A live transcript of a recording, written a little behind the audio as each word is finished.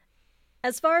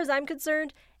As far as I'm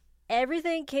concerned,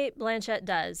 everything Cate Blanchett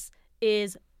does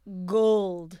is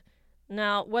gold.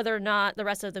 Now, whether or not the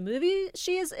rest of the movie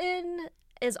she is in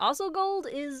is also gold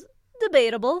is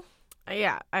debatable.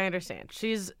 Yeah, I understand.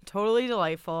 She's totally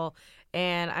delightful,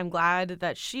 and I'm glad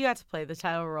that she got to play the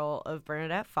title role of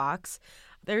Bernadette Fox.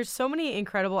 There's so many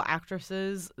incredible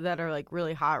actresses that are like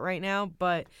really hot right now,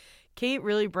 but Kate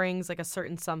really brings like a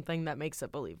certain something that makes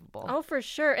it believable. Oh, for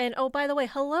sure. And oh, by the way,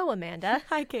 hello, Amanda.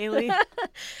 Hi, Kaylee.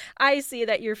 I see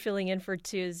that you're filling in for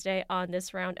Tuesday on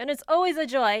this round, and it's always a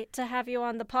joy to have you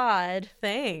on the pod.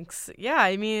 Thanks. Yeah,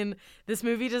 I mean, this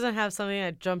movie doesn't have something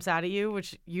that jumps out at you,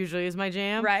 which usually is my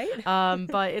jam. Right.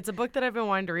 But it's a book that I've been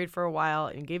wanting to read for a while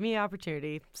and gave me the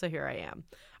opportunity, so here I am.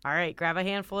 All right, grab a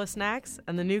handful of snacks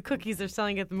and the new cookies they're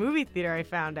selling at the movie theater, I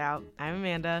found out. I'm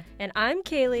Amanda. And I'm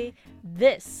Kaylee.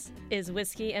 This is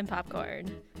Whiskey and Popcorn.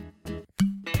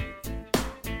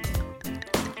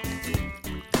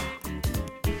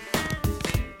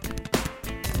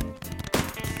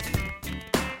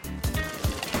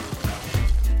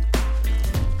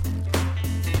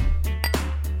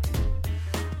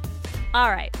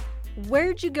 All right,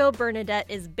 Where'd You Go,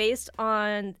 Bernadette is based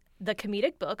on the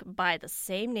comedic book by the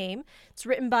same name. It's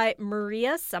written by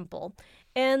Maria Semple,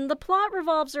 and the plot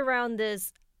revolves around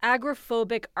this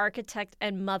agoraphobic architect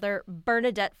and mother,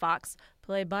 Bernadette Fox,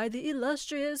 played by the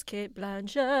illustrious Cate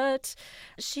Blanchett.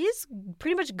 She's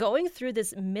pretty much going through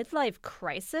this midlife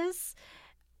crisis,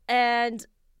 and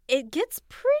it gets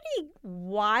pretty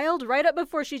wild right up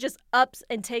before she just ups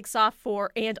and takes off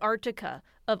for Antarctica,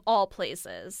 of all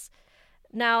places.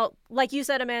 Now, like you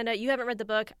said, Amanda, you haven't read the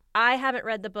book. I haven't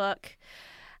read the book.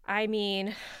 I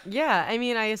mean... Yeah, I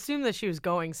assume that she was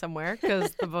going somewhere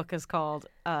because the book is called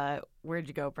Where'd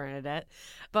You Go, Bernadette?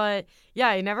 But yeah,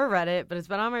 I never read it, but it's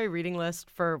been on my reading list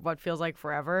for what feels like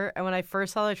forever. And when I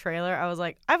first saw the trailer, I was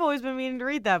like, I've always been meaning to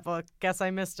read that book. Guess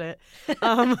I missed it.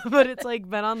 But it's like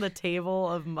been on the table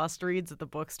of must-reads at the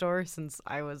bookstore since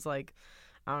I was like...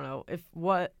 I don't know if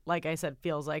what, like I said,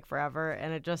 feels like forever,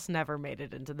 and it just never made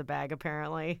it into the bag,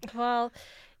 apparently. Well,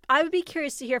 I would be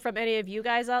curious to hear from any of you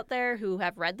guys out there who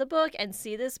have read the book and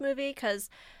see this movie, because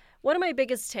one of my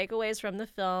biggest takeaways from the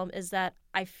film is that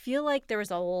I feel like there was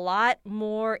a lot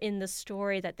more in the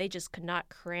story that they just could not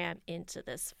cram into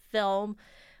this film.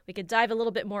 We could dive a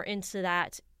little bit more into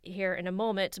that here in a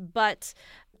moment, but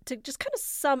to just kind of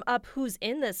sum up who's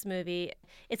in this movie,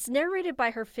 it's narrated by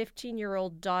her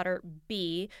 15-year-old daughter,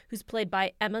 Bea, who's played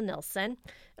by Emma Nilsson.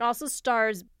 It also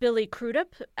stars Billy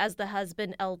Crudup as the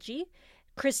husband, LG.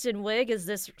 Kristen Wiig is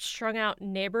this strung-out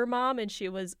neighbor mom, and she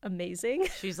was amazing.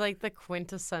 She's like the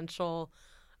quintessential,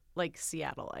 like,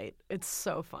 Seattleite. It's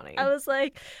so funny. I was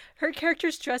like, her character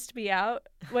stressed me out.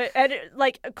 And,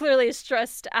 like, clearly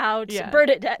stressed out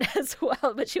Bernadette as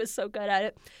well, but she was so good at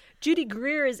it. Judy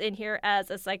Greer is in here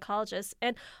as a psychologist,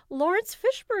 and Lawrence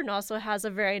Fishburne also has a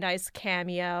very nice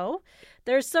cameo.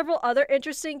 There's several other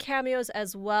interesting cameos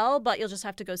as well, but you'll just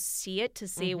have to go see it to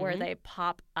see where they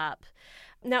pop up.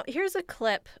 Now, here's a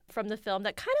clip from the film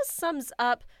that kind of sums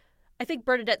up, I think,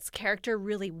 Bernadette's character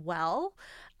really well.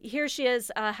 Here she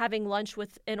is having lunch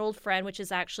with an old friend, which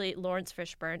is actually Lawrence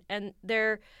Fishburne, and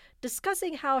they're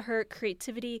discussing how her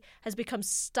creativity has become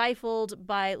stifled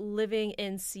by living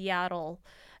in Seattle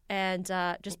and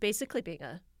just basically being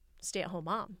a stay-at-home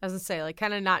mom. I was going to say, like,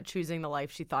 kind of not choosing the life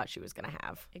she thought she was going to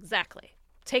have. Exactly.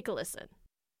 Take a listen.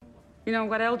 You know,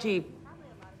 what LG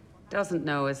doesn't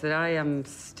know is that I am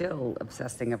still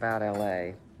obsessing about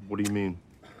L.A. What do you mean?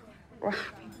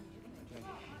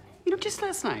 You know, just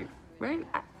last night, right?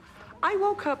 I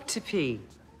woke up to pee.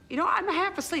 You know, I'm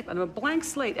half asleep. I'm a blank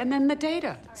slate. And then the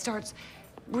data starts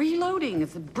reloading.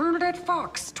 It's Bernadette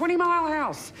Fox, 20 Mile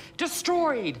House,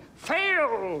 destroyed,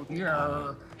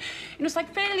 failure. And it's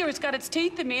like failure's got its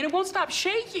teeth in me and it won't stop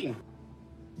shaking.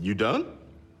 You done?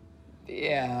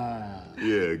 Yeah.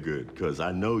 Yeah, good, because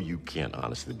I know you can't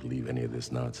honestly believe any of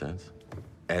this nonsense.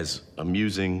 As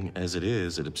amusing as it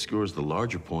is, it obscures the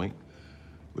larger point,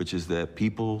 which is that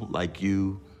people like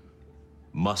you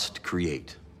must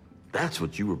create. That's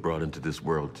what you were brought into this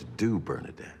world to do,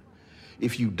 Bernadette.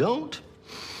 If you don't,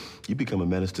 you become a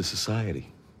menace to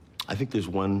society. I think there's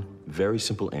one very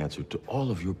simple answer to all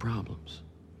of your problems.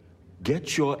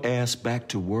 Get your ass back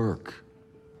to work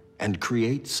and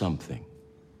create something.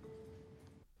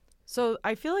 So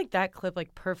I feel like that clip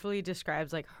like perfectly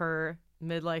describes like her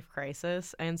midlife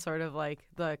crisis and sort of like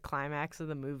the climax of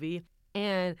the movie.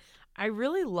 And I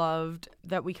really loved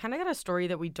that we kind of got a story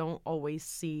that we don't always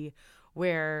see,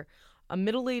 where a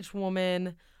middle-aged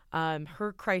woman,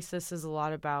 her crisis is a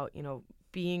lot about, you know,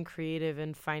 being creative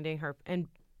and finding her and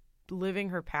living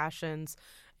her passions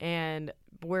and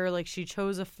where like she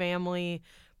chose a family,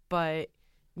 but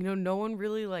you know, no one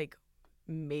really like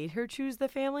made her choose the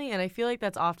family. And I feel like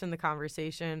that's often the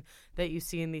conversation that you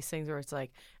see in these things where it's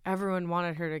like everyone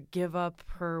wanted her to give up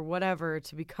her whatever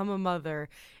to become a mother,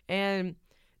 and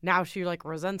now she like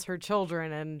resents her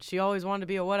children and she always wanted to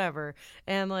be a whatever.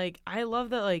 And like I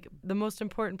love that like the most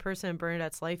important person in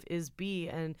Bernadette's life is Bea,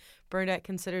 and Bernadette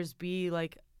considers Bea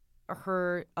like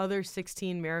her other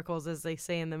 16 miracles, as they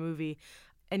say in the movie.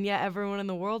 And yet everyone in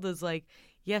the world is like,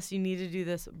 yes, you need to do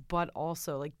this, but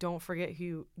also like don't forget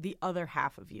who the other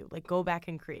half of you, like go back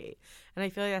and create. And I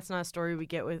feel like that's not a story we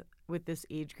get with this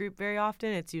age group very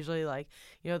often. It's usually like,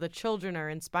 you know, the children are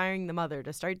inspiring the mother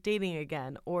to start dating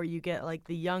again, or you get like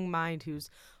the young mind who's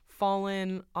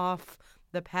fallen off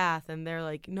the path and they're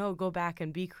like, no, go back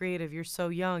and be creative. You're so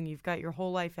young. You've got your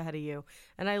whole life ahead of you.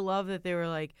 And I love that they were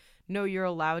like, no, you're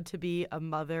allowed to be a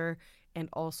mother and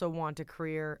also want a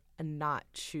career and not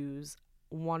choose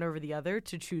one over the other,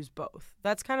 to choose both.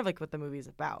 That's kind of like what the movie's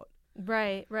about.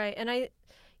 Right. And I,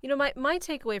 you know, my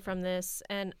takeaway from this,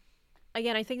 and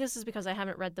again, I think this is because I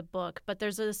haven't read the book, but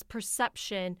there's this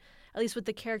perception, at least with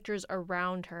the characters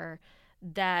around her,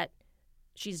 that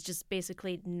she's just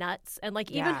basically nuts. And like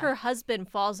even her husband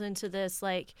falls into this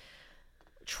like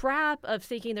trap of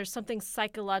thinking there's something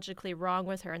psychologically wrong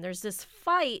with her. And there's this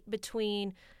fight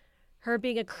between her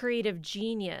being a creative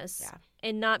genius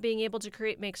and not being able to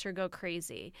create makes her go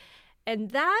crazy. And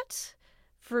that,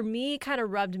 for me, kind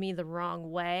of rubbed me the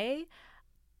wrong way.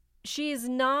 She is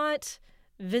not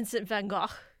Vincent van Gogh.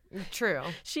 True.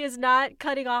 She is not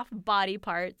cutting off body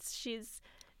parts. She's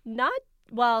not,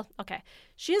 well, okay.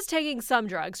 She is taking some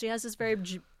drugs. She has this very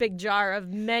big jar of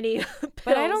many pills.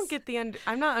 But I don't get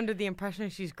I'm not under the impression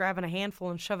she's grabbing a handful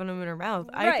and shoving them in her mouth.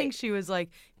 Right. I think she was like,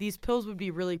 these pills would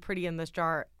be really pretty in this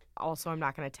jar. Also, I'm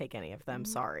not going to take any of them.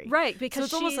 Sorry. Right, because so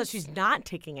it's almost like she's not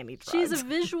taking any drugs. She's a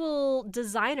visual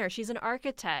designer. She's an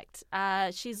architect.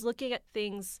 She's looking at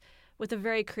things with a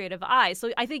very creative eye.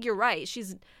 So I think you're right.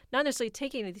 She's not necessarily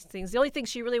taking these things. The only thing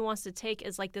she really wants to take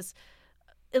is like this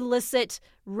illicit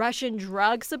Russian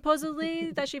drug,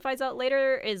 supposedly, that she finds out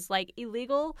later is like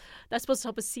illegal. That's supposed to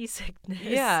help with seasickness.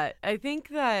 Yeah, I think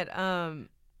that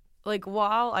like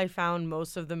while I found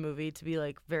most of the movie to be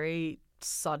like very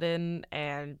sudden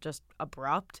and just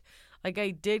abrupt, like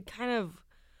I did kind of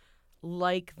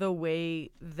like the way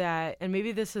that, and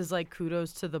maybe this is like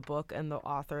kudos to the book and the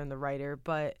author and the writer,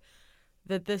 but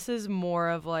that this is more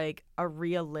of like a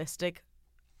realistic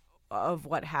of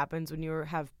what happens when you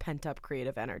have pent up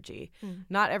creative energy.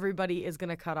 Not everybody is going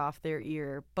to cut off their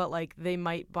ear, but like they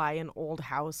might buy an old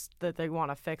house that they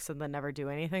want to fix and then never do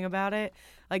anything about it.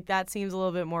 Like that seems a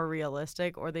little bit more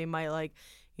realistic. Or they might like,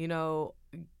 you know,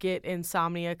 get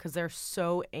insomnia because they're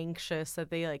so anxious that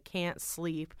they like can't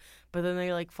sleep, but then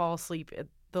they like fall asleep at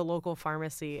the local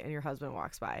pharmacy and your husband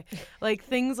walks by. Like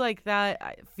things like that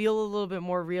I feel a little bit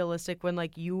more realistic when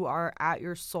like you are at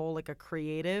your soul like a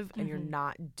creative and you're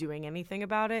not doing anything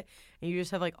about it, and you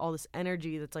just have like all this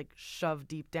energy that's like shoved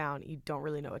deep down you don't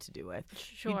really know what to do with.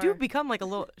 Sure. You do become like a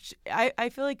little I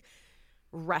feel like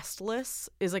restless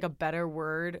is like a better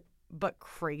word, but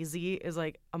crazy is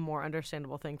like a more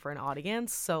understandable thing for an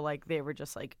audience. So like they were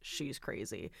just like, she's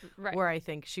crazy. Right. Where I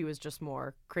think she was just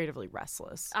more creatively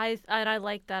restless. I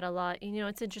like that a lot. You know,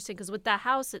 it's interesting because with the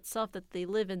house itself that they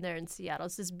live in there in Seattle,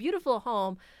 it's this beautiful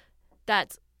home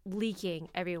that's leaking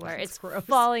everywhere. It's gross.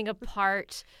 Falling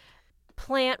apart.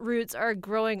 Plant roots are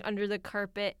growing under the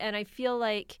carpet. And I feel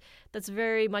like that's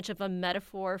very much of a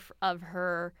metaphor of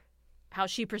her, how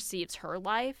she perceives her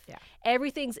life. Yeah.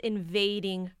 Everything's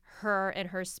invading her and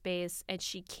her space, and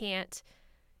she can't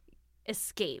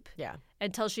escape. Yeah.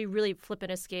 Until she really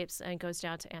flippin' escapes and goes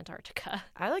down to Antarctica.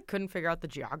 I like couldn't figure out the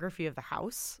geography of the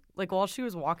house. Like while she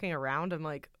was walking around, I'm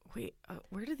like, wait,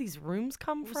 where do these rooms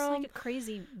come from? It's like a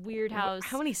crazy, weird house.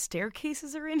 How many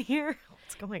staircases are in here?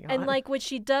 What's going on? And like when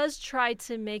she does try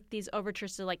to make these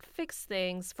overtures to like fix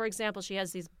things, for example, she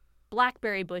has these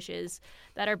blackberry bushes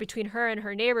that are between her and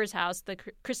her neighbor's house, the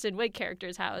Kristen Wiig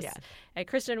character's house. Yeah. And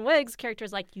Kristen Wiig's character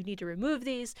is like, you need to remove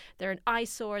these. They're an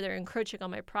eyesore. They're encroaching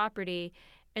on my property.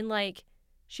 And like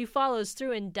she follows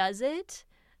through and does it.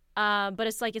 But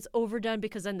it's like it's overdone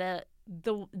because then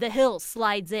the hill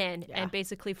slides in and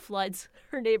basically floods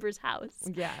her neighbor's house.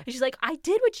 Yeah. And she's like, I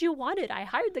did what you wanted. I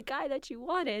hired the guy that you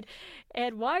wanted.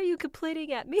 And why are you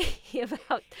complaining at me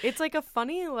about... It's like a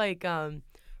funny like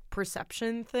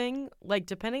perception thing, like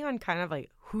depending on kind of like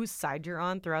whose side you're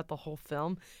on throughout the whole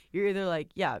film, you're either like,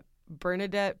 yeah,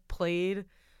 Bernadette played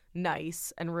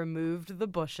nice and removed the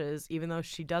bushes even though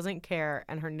she doesn't care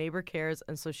and her neighbor cares,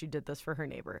 and so she did this for her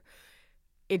neighbor.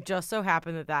 It just so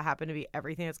happened that happened to be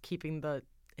everything that's keeping the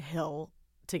Hill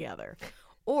together.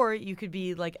 Or you could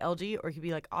be like LG, or you could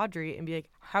be like Audrey and be like,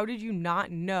 how did you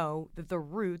not know that the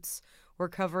roots were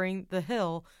covering the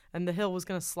hill and the hill was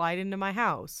going to slide into my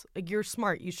house? Like, you're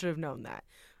smart. You should have known that.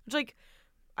 Which, like,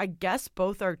 I guess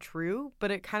both are true,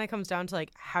 but it kind of comes down to,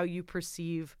 like, how you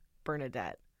perceive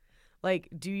Bernadette. Like,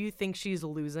 do you think she's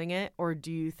losing it, or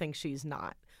do you think she's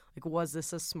not? Like, was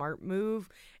this a smart move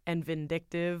and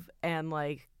vindictive and,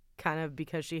 like, kind of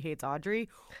because she hates Audrey?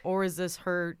 Or is this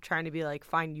her trying to be like,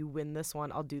 fine, you win this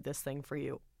one, I'll do this thing for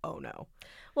you? Oh, no.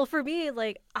 Well, for me,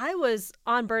 like, I was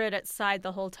on Bernadette's side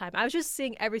the whole time. I was just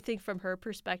seeing everything from her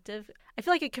perspective. I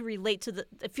feel like it can relate to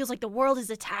it feels like the world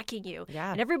is attacking you.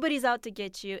 Yeah. And everybody's out to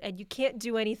get you, and you can't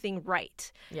do anything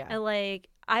right. Yeah. And, like,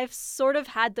 I've sort of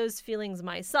had those feelings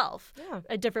myself Yeah.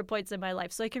 at different points in my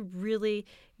life. So I could really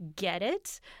get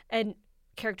it. And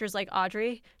characters like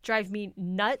Audrey drive me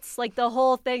nuts. Like, the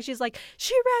whole thing, she's like,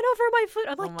 she ran over my foot.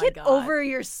 I'm like, my get God. over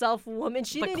yourself, woman.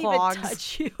 She The didn't clogs. even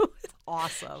touch you.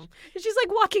 Awesome. And she's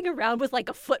like walking around with like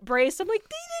a foot brace. I'm like,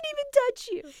 they didn't even touch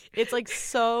you. It's like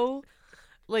so,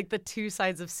 like, the two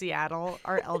sides of Seattle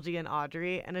are LG and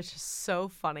Audrey, and it's just so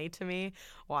funny to me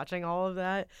watching all of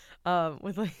that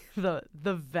with like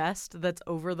the vest that's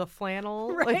over the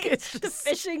flannel. Right. Like, it's just the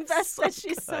fishing vest so that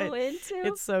she's so good. into.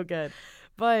 It's so good.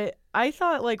 But I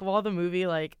thought, like, while the movie,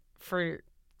 like, for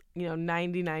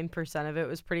 99% of it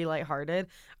was pretty lighthearted,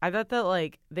 I thought that,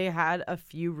 like, they had a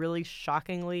few really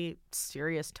shockingly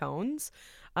serious tones.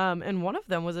 And one of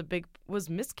them was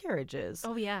miscarriages.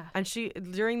 Oh, yeah. And she,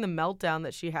 during the meltdown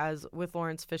that she has with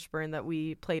Lawrence Fishburne that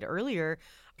we played earlier,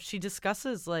 she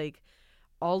discusses, like,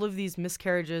 all of these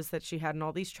miscarriages that she had and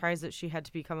all these tries that she had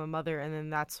to become a mother. And then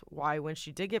that's why when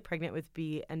she did get pregnant with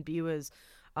B, and B was,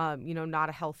 not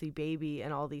a healthy baby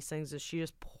and all these things, is she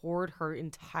just poured her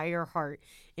entire heart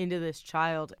into this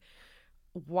child.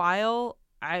 While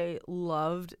I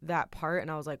loved that part and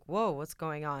I was like, whoa, what's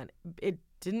going on? It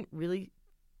didn't really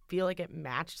feel like it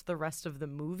matched the rest of the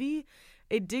movie.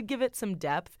 It did give it some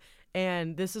depth,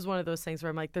 and this is one of those things where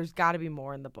I'm like, there's got to be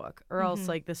more in the book, or else,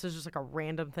 like, this is just like a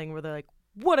random thing where they're like,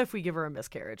 what if we give her a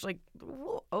miscarriage? Like,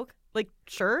 okay, like,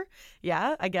 sure,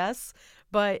 yeah, I guess,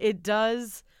 but it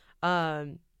does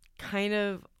kind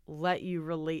of let you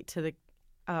relate to the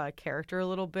character a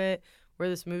little bit, where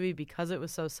this movie, because it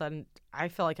was so sudden, I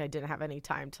felt like I didn't have any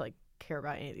time to, like, care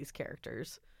about any of these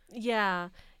characters. Yeah.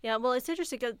 Yeah. Well, it's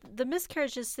interesting because the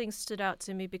miscarriages thing stood out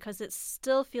to me because it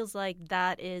still feels like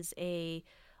that is a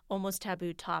almost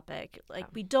taboo topic. Like,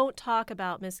 we don't talk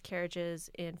about miscarriages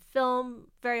in film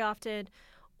very often,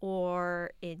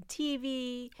 or in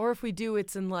TV. Or if we do,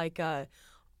 it's in like a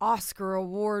Oscar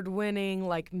award winning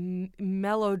like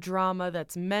melodrama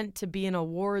that's meant to be an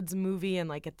awards movie, and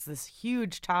like it's this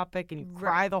huge topic and you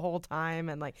cry the whole time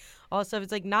and like all that stuff.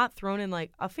 It's like not thrown in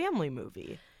like a family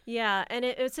movie. Yeah, and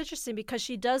it's interesting because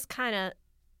she does kind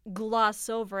of gloss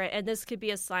over it, and this could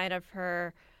be a sign of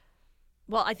her,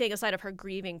 well, I think a sign of her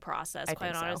grieving process,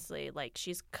 quite honestly. Like,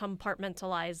 she's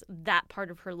compartmentalized that part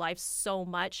of her life so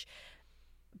much,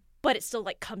 but it still,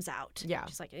 like, comes out. Yeah.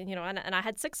 She's like, and I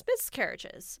had 6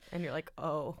 miscarriages. And you're like,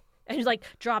 oh. And you, like,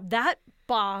 drop that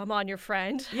bomb on your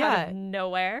friend out of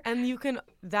nowhere. And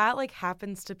that, like,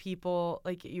 happens to people,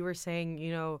 like you were saying,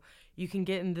 you can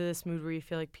get into this mood where you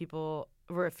feel like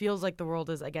where it feels like the world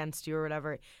is against you or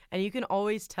whatever. And you can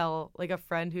always tell, like, a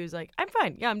friend who's like, I'm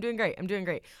fine. Yeah, I'm doing great.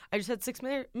 I just had 6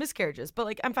 miscarriages, but,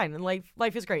 like, I'm fine. And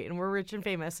life is great. And we're rich and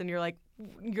famous. And you're like,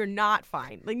 you're not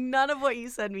fine. Like, none of what you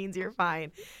said means you're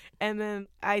fine. And then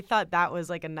I thought that was,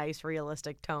 like, a nice,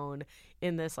 realistic tone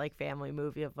in this, like, family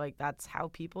movie of, like, that's how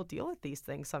people deal with these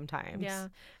things sometimes. Yeah.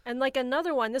 And, like,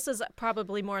 another one, this is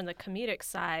probably more on the comedic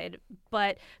side,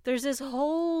 but there's this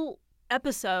whole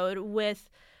episode with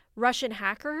Russian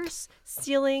hackers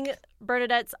stealing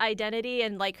Bernadette's identity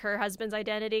and, like, her husband's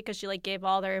identity because she, like, gave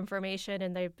all their information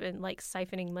and they've been, like,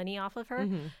 siphoning money off of her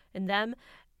and them.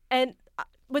 And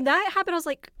when that happened, I was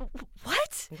like,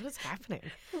 what? What is happening?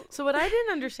 So what I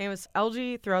didn't understand was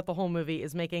LG throughout the whole movie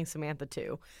is making Samantha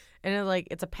 2. And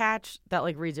it's a patch that,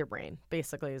 like, reads your brain,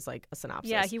 basically, is like a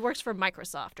synopsis. Yeah, he works for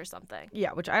Microsoft or something.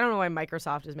 Yeah, which I don't know why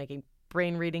Microsoft is making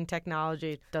brain reading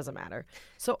technology. Doesn't matter.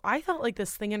 So I thought, like,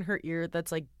 this thing in her ear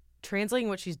that's, like, translating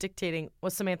what she's dictating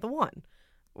was Samantha 1,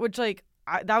 which, like,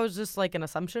 that was just, like, an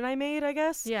assumption I made, I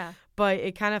guess. Yeah. But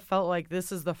it kind of felt like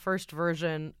this is the first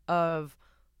version of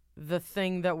the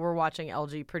thing that we're watching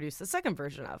LG produce the second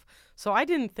version of. So I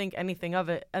didn't think anything of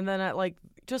it. And then,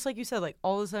 just like you said, like,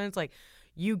 all of a sudden it's like,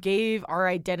 you gave our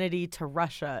identity to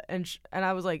Russia. And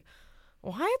I was like,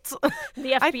 What?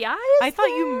 The FBI I thought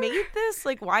you made this?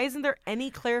 Like, why isn't there any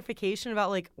clarification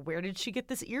about, like, where did she get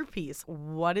this earpiece?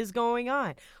 What is going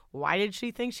on? Why did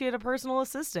she think she had a personal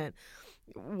assistant?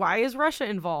 Why is Russia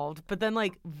involved? But then,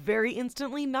 like, very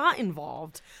instantly not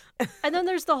involved. And then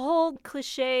there's the whole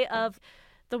cliche of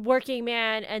the working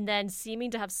man and then seeming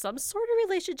to have some sort of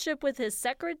relationship with his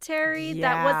secretary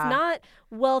that was not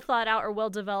well thought out or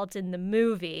well developed in the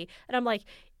movie. And I'm like,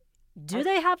 do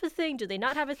they have a thing? Do they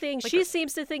not have a thing? Like, she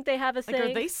seems to think they have a thing.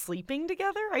 Like, are they sleeping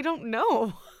together? I don't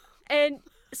know. And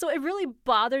so it really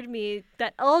bothered me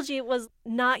that LG was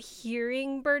not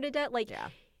hearing Bernadette. Like,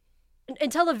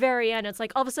 until the very end, it's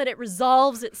like all of a sudden it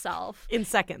resolves itself. In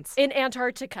seconds. In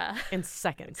Antarctica. In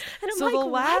seconds. And I'm so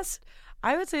like,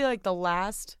 I would say like the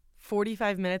last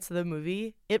 45 minutes of the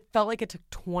movie, it felt like it took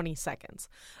 20 seconds.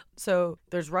 So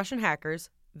there's Russian hackers.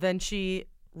 Then she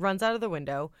runs out of the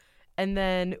window. And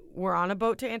then we're on a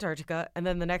boat to Antarctica, and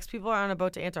then the next people are on a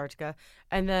boat to Antarctica,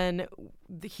 and then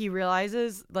he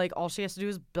realizes, like, all she has to do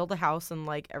is build a house and,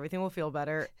 like, everything will feel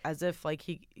better, as if, like,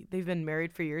 they've been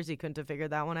married for years. He couldn't have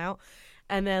figured that one out.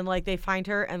 And then, like, they find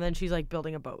her, and then she's, like,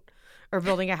 building a boat or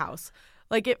building a house.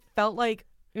 Like, it felt like,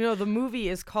 you know, the movie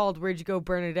is called Where'd You Go,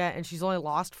 Bernadette, and she's only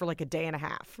lost for, like, a day and a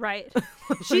half. Right.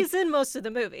 She's in most of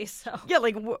the movie, so. Yeah,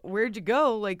 like, where'd you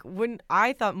go? Like, when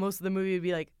I thought most of the movie would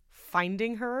be, like,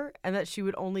 finding her, and that she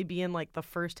would only be in like the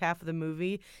first half of the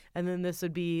movie, and then this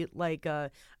would be like a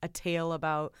tale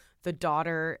about the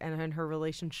daughter and her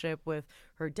relationship with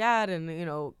her dad, and, you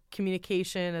know,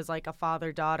 communication as like a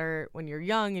father-daughter when you're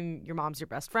young and your mom's your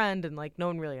best friend and like no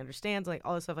one really understands, like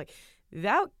all this stuff. Like,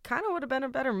 that kind of would have been a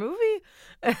better movie.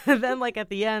 And then like at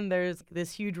the end there's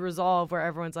this huge resolve where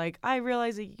everyone's like, I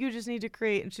realize that you just need to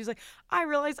create, and she's like, I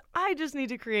realize I just need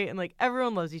to create, and like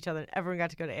everyone loves each other and everyone got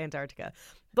to go to Antarctica.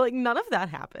 But like none of that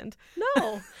happened.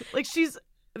 No. Like, she's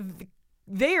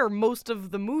there most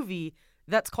of the movie.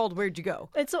 That's called Where'd You Go?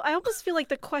 And so I almost feel like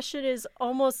the question is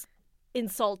almost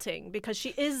insulting because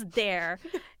she is there.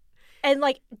 And,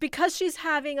 like, because she's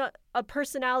having a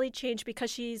personality change, because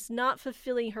she's not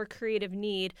fulfilling her creative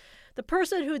need, the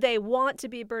person who they want to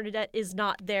be Bernadette is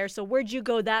not there. So where'd you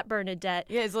go, that Bernadette?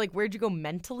 Yeah, it's like, where'd you go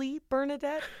mentally,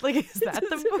 Bernadette? Like, is that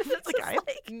the movie? It's like, I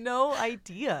have no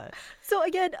idea. So,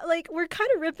 again, like, we're kind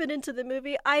of ripping into the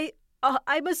movie.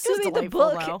 I'm assuming the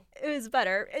book is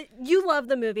better. You love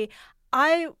the movie.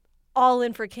 I all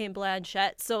in for Cate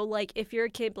Blanchett. So, like, if you're a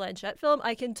Cate Blanchett film,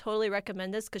 I can totally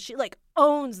recommend this because she, like,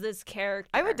 owns this character.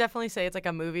 I would definitely say it's like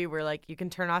a movie where, like, you can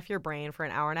turn off your brain for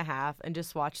an hour and a half and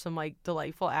just watch some, like,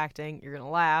 delightful acting. You're going to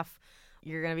laugh.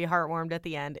 You're going to be heartwarmed at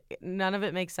the end. None of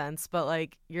it makes sense, but,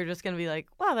 like, you're just going to be like,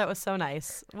 wow, that was so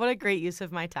nice. What a great use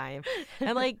of my time.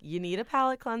 And, like, you need a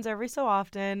palate cleanse every so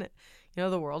often. You know,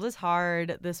 the world is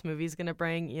hard. This movie's going to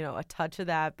bring, you know, a touch of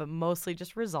that, but mostly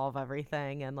just resolve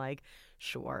everything. And, like,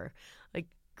 sure, like,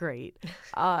 great.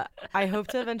 I hope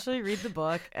to eventually read the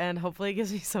book, and hopefully it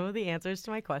gives me some of the answers to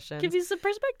my questions. Give you some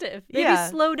perspective. Maybe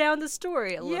slow down the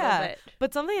story a little bit.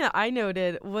 But something that I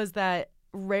noted was that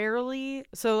rarely,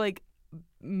 so, like,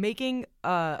 making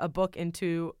a book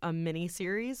into a mini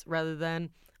series rather than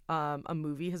a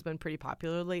movie has been pretty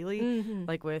popular lately,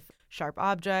 like with Sharp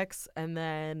Objects, and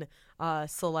then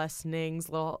Celeste Ning's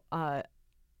Little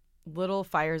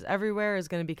Fires Everywhere is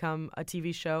going to become a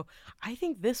TV show. I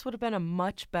think this would have been a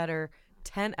much better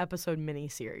 10-episode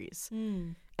miniseries.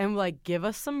 And, like, give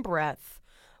us some breadth.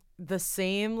 The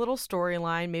same little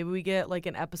storyline. Maybe we get, like,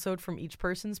 an episode from each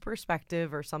person's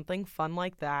perspective or something fun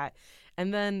like that.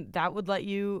 And then that would let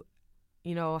you,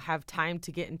 you know, have time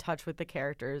to get in touch with the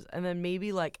characters. And then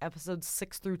maybe, like, episodes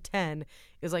 6 through 10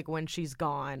 is, like, when she's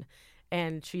gone.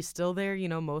 And she's still there, you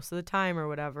know, most of the time or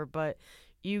whatever. But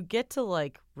you get to,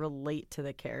 like, relate to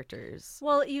the characters.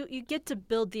 Well, you get to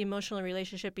build the emotional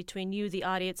relationship between you, the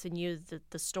audience, and you,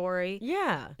 the story.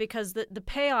 Yeah. Because the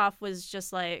payoff was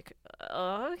just like,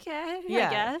 okay, I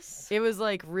guess. It was,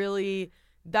 like, really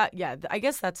that, I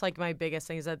guess that's, like, my biggest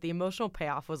thing is that the emotional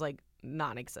payoff was, like,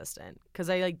 non-existent because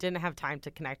I, like, didn't have time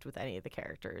to connect with any of the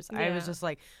characters. Yeah. I was just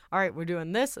like, all right, we're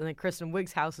doing this, and then Kristen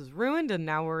Wiig's house is ruined, and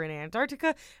now we're in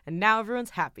Antarctica, and now everyone's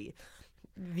happy.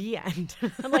 The end.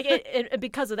 I'm like, it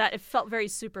because of that, it felt very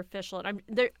superficial, and I'm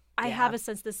there. I have a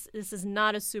sense this is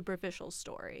not a superficial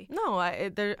story. No,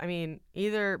 I mean,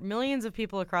 either millions of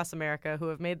people across America who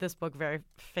have made this book very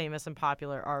famous and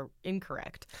popular are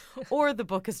incorrect, or the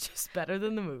book is just better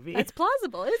than the movie. It's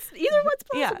plausible. It's either one's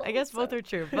plausible. Yeah, I guess both are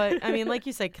true. But I mean, like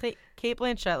you said, Cate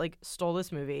Blanchett, like, stole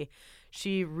this movie.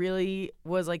 She really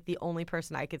was, like, the only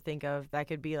person I could think of that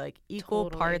could be, like, equal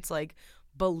parts, like,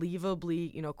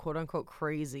 believably, you know, quote unquote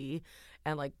crazy,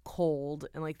 and like cold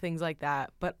and like things like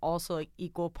that, but also like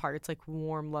equal parts like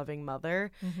warm, loving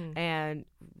mother. And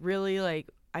really like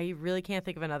I really can't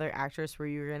think of another actress where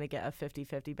you're going to get a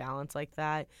 50-50 balance like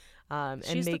that.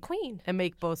 She's the queen. And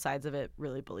make both sides of it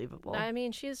really believable. I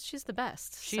mean, she's the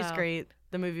best. She's great.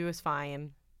 The movie was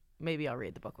fine. Maybe I'll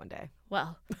read the book one day.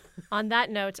 Well, on that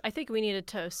note, I think we need a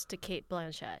toast to Cate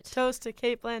Blanchett. Toast to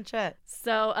Cate Blanchett.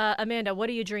 So, Amanda, what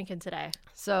are you drinking today?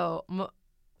 So,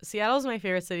 Seattle's my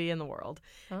favorite city in the world.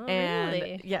 Oh, and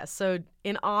really? yes, so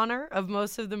in honor of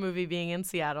most of the movie being in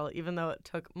Seattle, even though it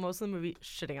took most of the movie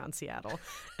shitting on Seattle,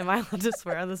 am I allowed to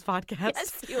swear on this podcast?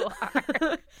 Yes, you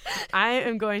are. I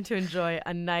am going to enjoy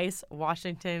a nice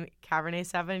Washington Cabernet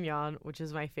Sauvignon, which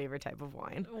is my favorite type of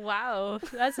wine. Wow,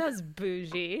 that sounds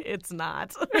bougie. It's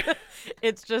not.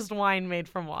 It's just wine made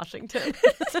from Washington.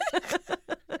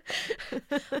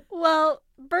 Well,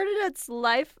 Bernadette's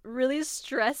life really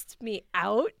stressed me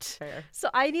out. Fair. So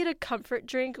I need a comfort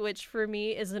drink, which for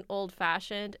me is an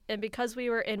old-fashioned. And because we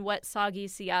were in wet, soggy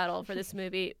Seattle for this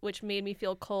movie, which made me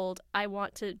feel cold, I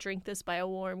want to drink this by a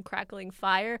warm, crackling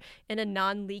fire in a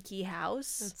non-leaky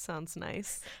house. That sounds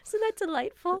nice. Isn't that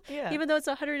delightful? Yeah. Even though it's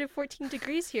 114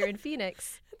 degrees here in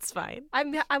Phoenix. It's fine.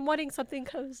 I'm wanting something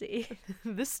cozy.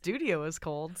 This studio is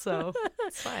cold, so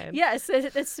it's fine. Yes,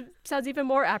 it sounds even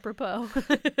more apropos.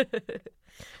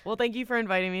 Well, thank you for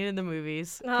inviting me to the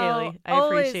movies, Oh, Kaylee. I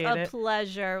appreciate always it. a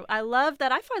pleasure. I love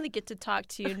that I finally get to talk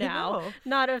to you now, know.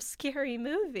 not a scary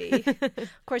movie.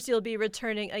 Of course, you'll be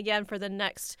returning again for the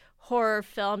next horror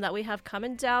film that we have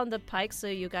coming down the pike, so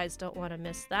you guys don't want to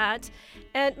miss that.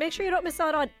 And make sure you don't miss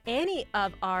out on any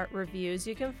of our reviews.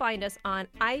 You can find us on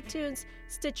iTunes,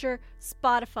 Stitcher,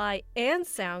 Spotify, and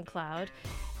SoundCloud.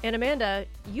 And Amanda,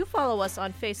 you follow us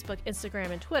on Facebook,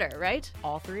 Instagram, and Twitter, right?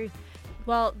 All three.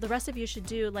 Well, the rest of you should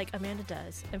do like Amanda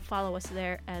does and follow us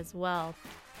there as well.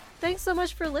 Thanks so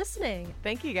much for listening,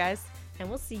 Thank you, guys. and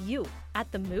we'll see you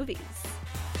at the movies.